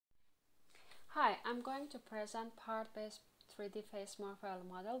Hi, I'm going to present part-based 3D face morphable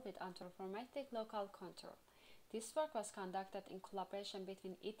model with anthropometric local contour. This work was conducted in collaboration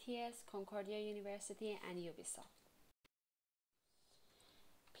between ETS, Concordia University, and Ubisoft.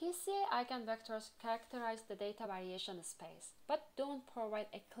 PCA eigenvectors characterize the data variation space, but don't provide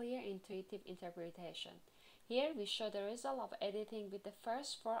a clear intuitive interpretation. Here we show the result of editing with the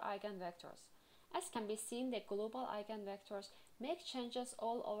first 4 eigenvectors. As can be seen, the global eigenvectors make changes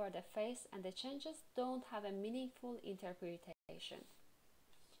all over the face, and the changes don't have a meaningful interpretation.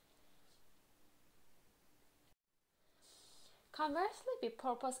 Conversely, we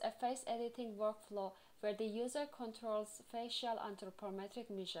propose a face editing workflow where the user controls facial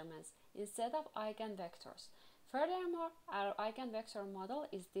anthropometric measurements instead of eigenvectors. Furthermore, our eigenvector model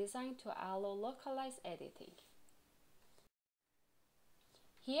is designed to allow localized editing.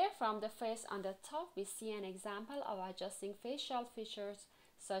 Here from the face on the top, we see an example of adjusting facial features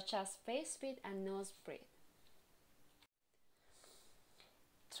such as face width and nose breadth.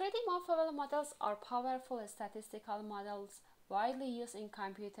 3D morphable models are powerful statistical models widely used in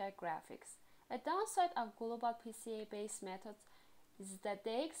computer graphics. A downside of global PCA-based methods is that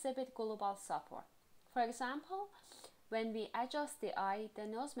they exhibit global support. For example, when we adjust the eye, the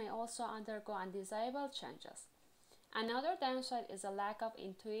nose may also undergo undesirable changes. Another downside is a lack of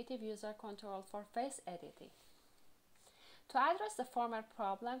intuitive user control for face editing. To address the former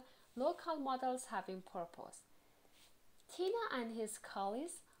problem, local models have been proposed. Tina and his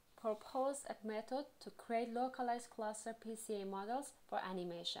colleagues proposed a method to create localized cluster PCA models for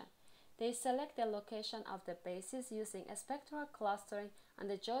animation. They select the location of the bases using a spectral clustering and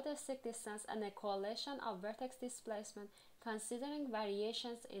the geodesic distance and a correlation of vertex displacement considering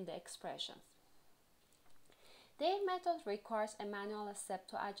variations in the expressions. Their method requires a manual step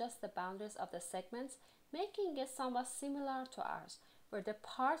to adjust the boundaries of the segments, making it somewhat similar to ours, where the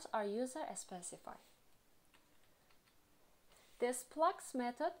parts are user-specified. This Splux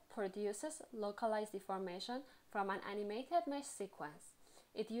method produces localized deformation from an animated mesh sequence.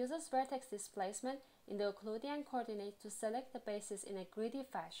 It uses vertex displacement in the Euclidean coordinate to select the bases in a greedy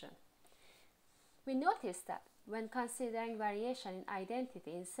fashion. We noticed that when considering variation in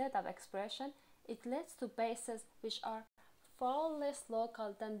identity instead of expression, it leads to bases which are far less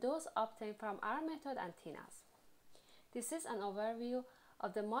local than those obtained from our method and Tina's. This is an overview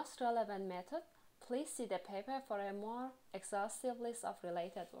of the most relevant method. Please see the paper for a more exhaustive list of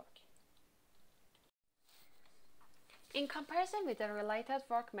related work. In comparison with the related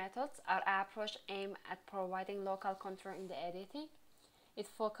work methods, our approach aims at providing local contour in the editing. It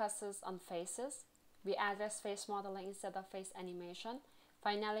focuses on faces. We address face modeling instead of face animation.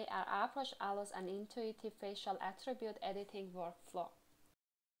 Finally, our approach allows an intuitive facial attribute editing workflow.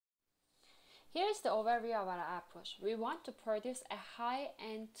 Here is the overview of our approach. We want to produce a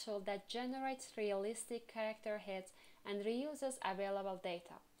high-end tool that generates realistic character heads and reuses available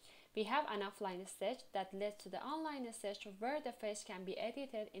data. We have an offline stage that leads to the online stage where the face can be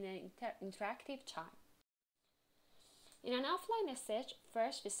edited in an interactive time. In an offline stage,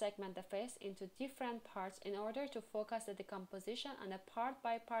 first we segment the face into different parts in order to focus the decomposition on a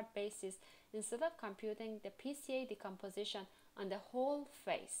part-by-part basis instead of computing the PCA decomposition on the whole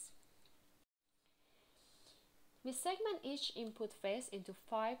face. We segment each input face into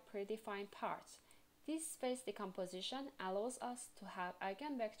 5 predefined parts. This face decomposition allows us to have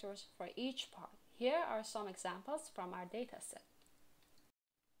eigenvectors for each part. Here are some examples from our dataset.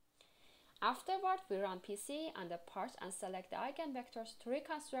 Afterward, we run PCA on the parts and select the eigenvectors to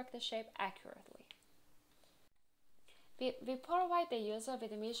reconstruct the shape accurately. We provide the user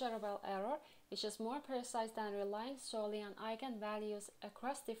with a measurable error, which is more precise than relying solely on eigenvalues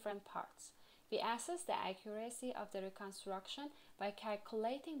across different parts. We assess the accuracy of the reconstruction by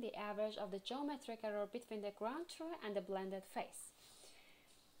calculating the average of the geometric error between the ground truth and the blended face.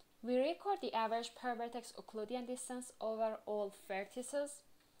 We record the average per vertex Euclidean distance over all vertices.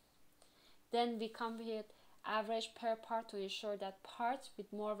 Then we compute average per part to ensure that parts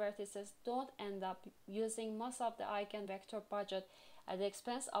with more vertices don't end up using most of the eigenvector budget at the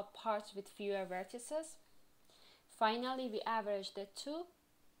expense of parts with fewer vertices. Finally, we average the two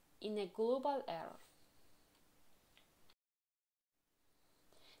in a global error.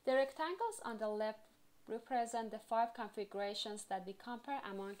 The rectangles on the left represent the 5 configurations that we compare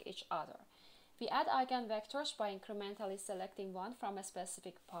among each other. We add eigenvectors by incrementally selecting one from a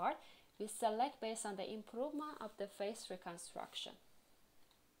specific part. We select based on the improvement of the face reconstruction.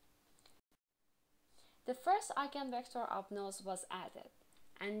 The first eigenvector of nose was added,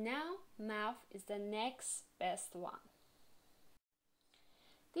 and now mouth is the next best one.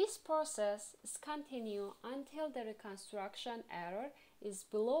 This process is continued until the reconstruction error is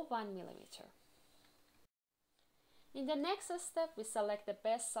below 1 mm. In the next step, we select the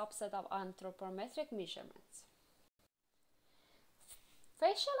best subset of anthropometric measurements.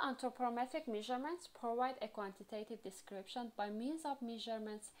 Facial anthropometric measurements provide a quantitative description by means of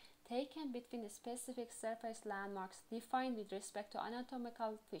measurements taken between specific surface landmarks defined with respect to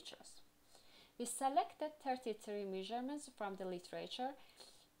anatomical features. We selected 33 measurements from the literature.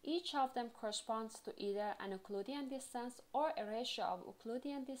 Each of them corresponds to either an Euclidean distance or a ratio of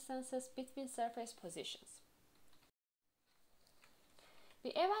Euclidean distances between surface positions.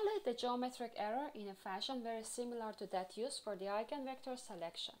 We evaluate the geometric error in a fashion very similar to that used for the eigenvector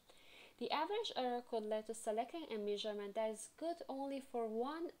selection. The average error could lead to selecting a measurement that is good only for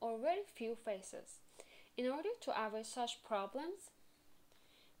one or very few faces. In order to avoid such problems,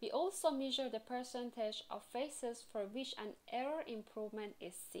 we also measure the percentage of faces for which an error improvement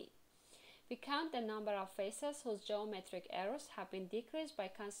is seen. We count the number of faces whose geometric errors have been decreased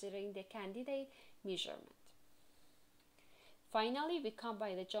by considering the candidate measurement. Finally, we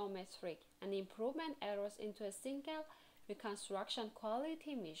combine the geometric and improvement errors into a single reconstruction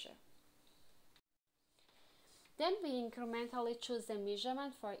quality measure. Then we incrementally choose the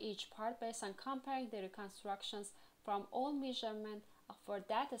measurement for each part based on comparing the reconstructions from all measurements for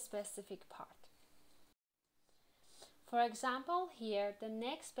that specific part. For example, here the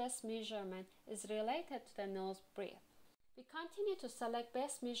next best measurement is related to the nose breadth. We continue to select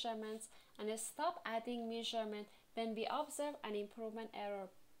best measurements and stop adding measurement when we observe an improvement error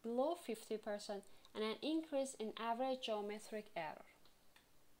below 50% and an increase in average geometric error.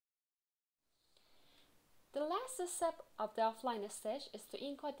 The last step of the offline stage is to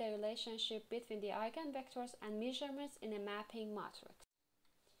encode the relationship between the eigenvectors and measurements in a mapping matrix.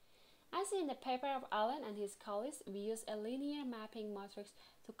 As in the paper of Allen and his colleagues, we use a linear mapping matrix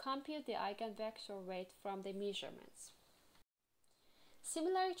to compute the eigenvector weight from the measurements.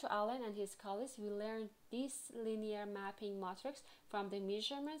 Similar to Allen and his colleagues, we learned this linear mapping matrix from the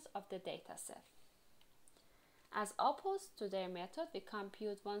measurements of the dataset. As opposed to their method, we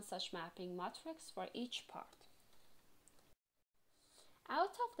compute one such mapping matrix for each part.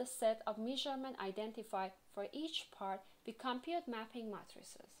 Out of the set of measurements identified for each part, we compute mapping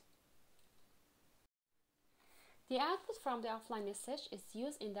matrices. The output from the offline stage is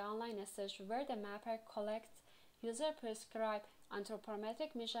used in the online stage where the mapper collects user-prescribed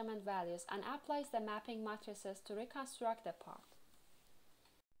anthropometric measurement values and applies the mapping matrices to reconstruct the part.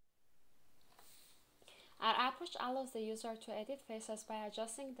 Our approach allows the user to edit faces by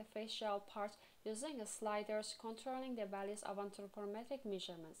adjusting the facial parts using sliders controlling the values of anthropometric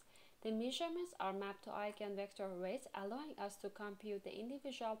measurements. The measurements are mapped to eigenvector weights, allowing us to compute the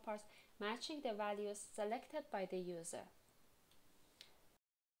individual parts matching the values selected by the user.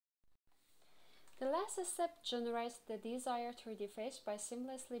 The last step generates the desired 3D face by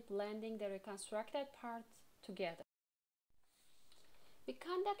seamlessly blending the reconstructed parts together. We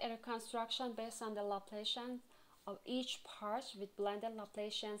conduct a reconstruction based on the Laplacian of each part with blended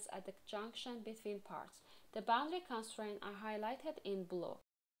Laplacians at the junction between parts. The boundary constraints are highlighted in blue.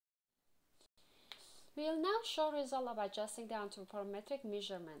 We will now show result of adjusting the anthropometric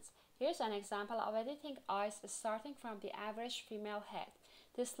measurements. Here's an example of editing eyes starting from the average female head.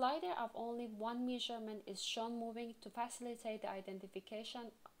 The slider of only one measurement is shown moving to facilitate the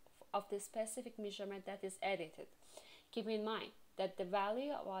identification of the specific measurement that is edited. Keep in mind that the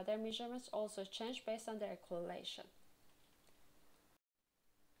value of other measurements also change based on their correlation.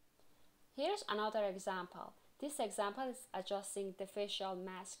 Here's another example. This example is adjusting the facial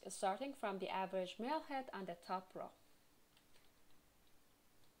mask starting from the average male head on the top row.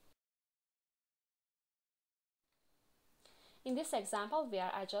 In this example, we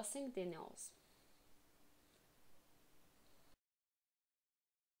are adjusting the nose.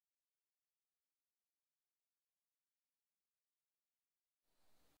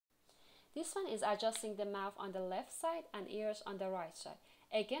 This one is adjusting the mouth on the left side and ears on the right side,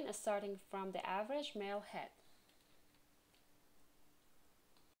 again starting from the average male head.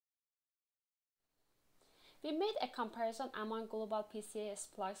 We made a comparison among global PCA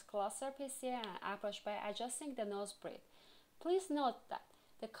splice cluster PCA and approach by adjusting the nose breadth. Please note that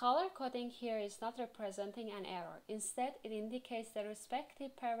the color coding here is not representing an error. Instead, it indicates the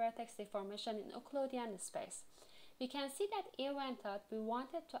respective per-vertex deformation in Euclidean space. We can see that even though we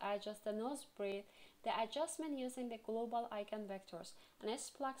wanted to adjust the nose breadth, the adjustment using the global eigenvectors and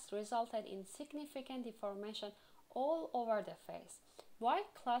S-Plex resulted in significant deformation all over the face. While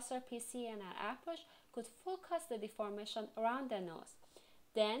cluster PCA and our approach could focus the deformation around the nose.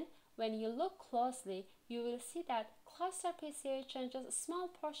 Then, when you look closely, you will see that cluster PCA changes a small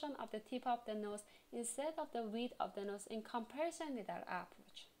portion of the tip of the nose instead of the width of the nose in comparison with our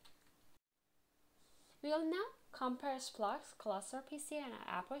approach. We will now compare Splug's cluster PCA and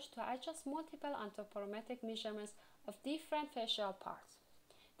our approach to adjust multiple anthropometric measurements of different facial parts.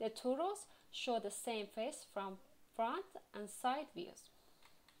 The two rows show the same face from front and side views.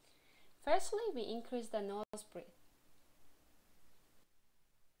 Firstly, we increase the nose breadth.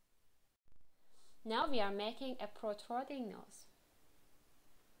 Now we are making a protruding nose.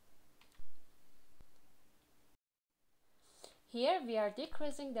 Here we are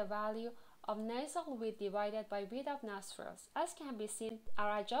decreasing the value of nasal width divided by width of nostrils. As can be seen,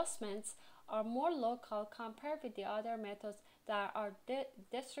 our adjustments are more local compared with the other methods that are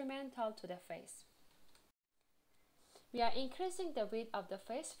detrimental to the face. We are increasing the width of the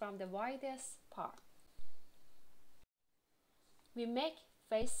face from the widest part. We make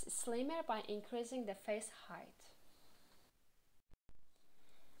face slimmer by increasing the face height.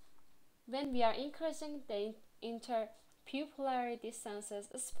 When we are increasing the interpupillary distances,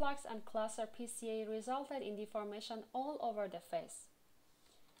 Splug's and cluster PCA resulted in deformation all over the face.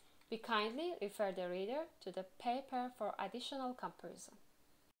 We kindly refer the reader to the paper for additional comparison.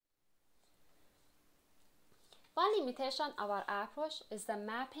 One limitation of our approach is the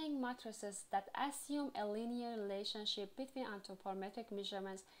mapping matrices that assume a linear relationship between anthropometric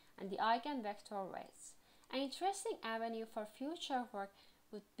measurements and the eigenvector weights. An interesting avenue for future work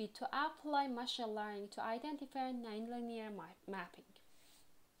would be to apply machine learning to identify nonlinear mapping.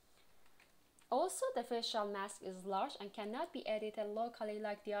 Also, the facial mask is large and cannot be edited locally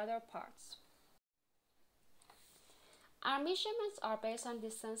like the other parts. Our measurements are based on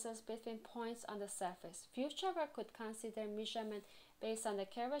distances between points on the surface. Future work could consider measurement based on the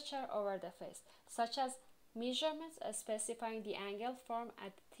curvature over the face, such as measurements specifying the angle formed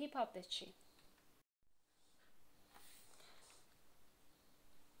at the tip of the chin.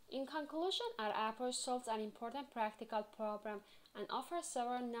 In conclusion, our approach solves an important practical problem and offers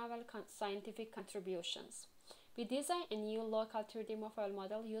several novel scientific contributions. We designed a new local 3D morphable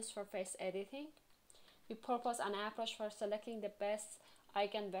model used for face editing. We propose an approach for selecting the best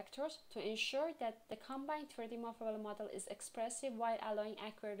eigenvectors to ensure that the combined 3D morphable model is expressive while allowing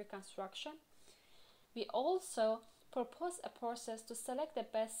accurate reconstruction. We also propose a process to select the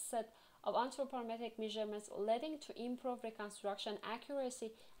best set of anthropometric measurements, leading to improved reconstruction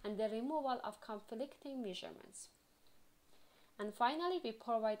accuracy and the removal of conflicting measurements. And finally, we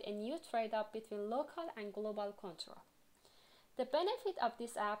provide a new trade-off between local and global control. The benefit of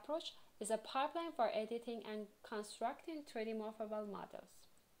this approach is a pipeline for editing and constructing 3D morphable models.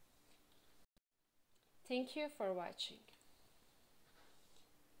 Thank you for watching.